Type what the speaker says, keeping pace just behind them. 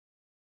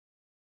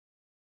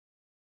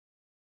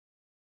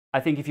I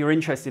think if you're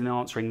interested in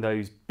answering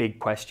those big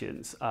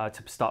questions,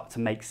 to start to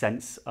make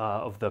sense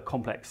of the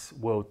complex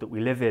world that we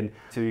live in,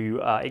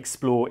 to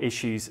explore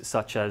issues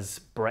such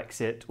as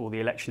Brexit or the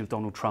election of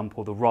Donald Trump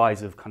or the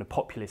rise of kind of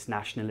populist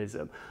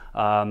nationalism,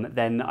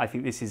 then I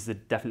think this is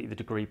definitely the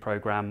degree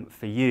programme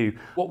for you.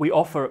 What we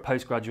offer at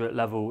postgraduate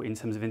level in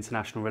terms of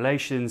international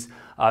relations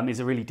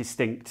is a really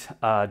distinct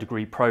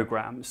degree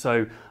programme.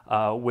 So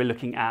we're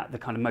looking at the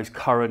kind of most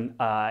current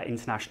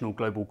international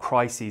global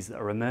crises that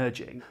are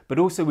emerging, but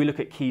also we look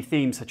at key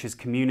themes such as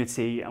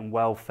community and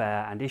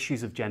welfare and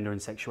issues of gender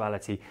and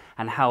sexuality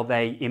and how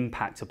they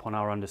impact upon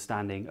our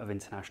understanding of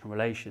international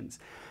relations.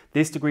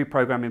 This degree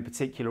programme in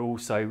particular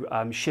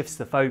also shifts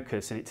the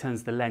focus and it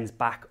turns the lens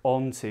back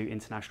onto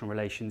international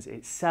relations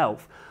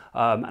itself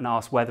and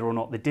asks whether or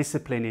not the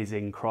discipline is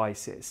in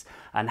crisis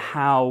and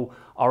how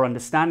our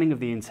understanding of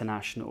the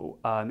international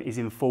is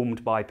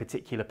informed by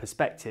particular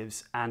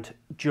perspectives, and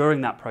during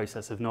that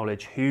process of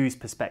knowledge, whose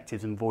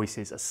perspectives and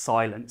voices are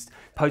silenced.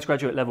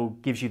 Postgraduate level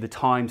gives you the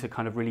time to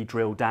kind of really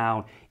drill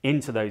down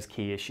into those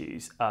key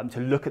issues, to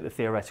look at the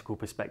theoretical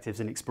perspectives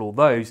and explore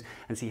those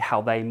and see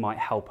how they might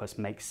help us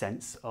make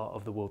sense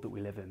of the world that we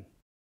live in.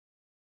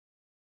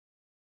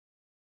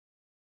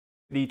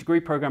 The degree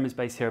programme is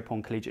based here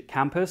upon Collegiate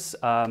Campus,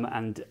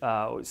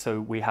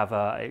 so we have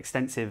an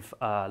extensive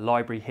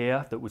library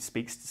here that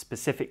speaks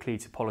specifically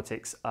to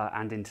politics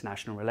and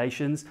international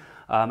relations,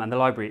 and the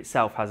library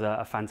itself has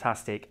a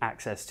fantastic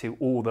access to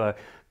all the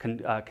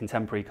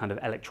contemporary kind of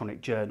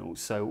electronic journals,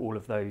 so all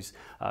of those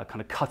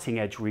kind of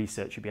cutting-edge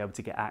research you'll be able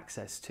to get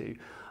access to.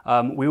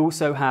 We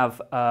also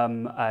have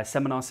a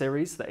seminar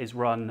series that is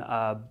run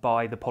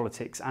by the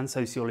politics and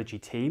sociology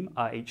team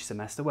each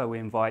semester, where we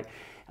invite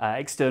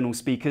external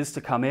speakers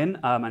to come in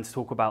and to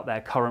talk about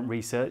their current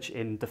research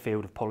in the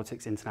field of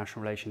politics,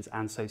 international relations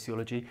and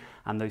sociology,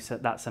 and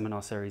that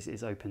seminar series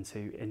is open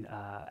to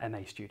MA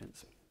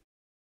students.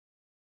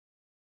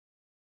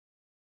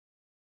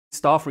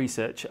 Staff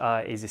research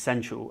is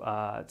essential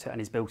and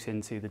is built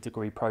into the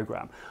degree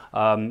programme.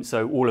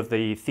 So all of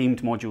the themed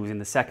modules in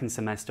the second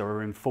semester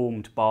are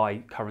informed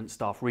by current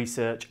staff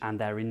research and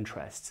their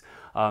interests.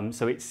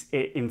 So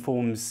it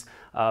informs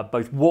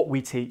both what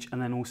we teach and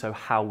then also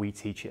how we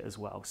teach it as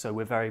well. So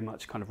we're very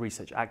much kind of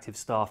research active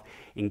staff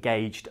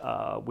engaged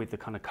with the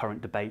kind of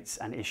current debates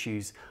and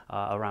issues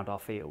around our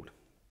field.